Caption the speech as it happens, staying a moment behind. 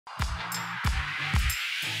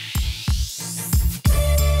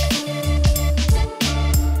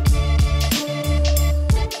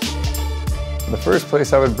The first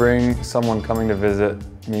place I would bring someone coming to visit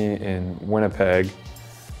me in Winnipeg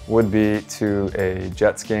would be to a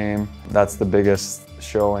Jets game. That's the biggest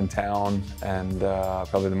show in town and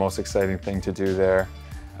probably the most exciting thing to do there.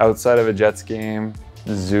 Outside of a Jets game,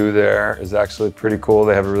 the zoo there is actually pretty cool.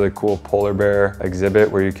 They have a really cool polar bear exhibit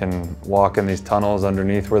where you can walk in these tunnels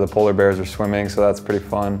underneath where the polar bears are swimming, so that's pretty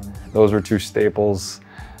fun. Those were two staples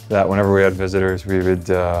that whenever we had visitors, we would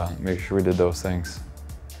make sure we did those things.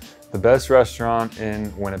 The best restaurant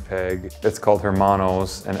in Winnipeg, it's called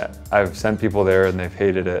Hermanos, and I've sent people there and they've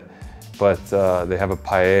hated it, but they have a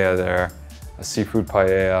paella there, a seafood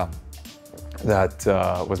paella that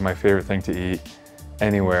was my favorite thing to eat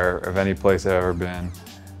anywhere, of any place I've ever been.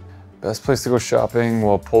 Best place to go shopping,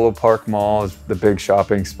 well, Polo Park Mall is the big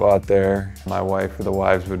shopping spot there. My wife or the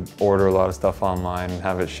wives would order a lot of stuff online and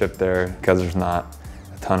have it shipped there because there's not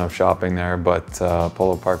a ton of shopping there, but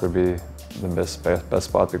Polo Park would be the best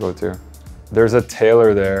spot to go to. There's a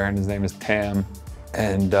tailor there and his name is Tam,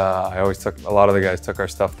 and a lot of the guys took our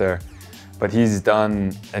stuff there, but he's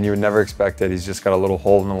done, and you would never expect it, he's just got a little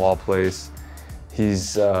hole in the wall place.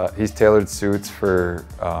 He's tailored suits for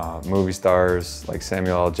movie stars like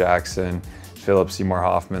Samuel L. Jackson, Philip Seymour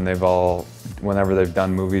Hoffman. Whenever they've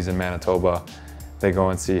done movies in Manitoba, they go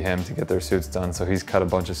and see him to get their suits done. So he's cut a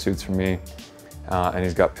bunch of suits for me. And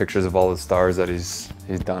he's got pictures of all the stars that he's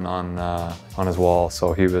done on his wall.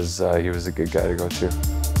 So he was a good guy to go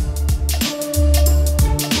to.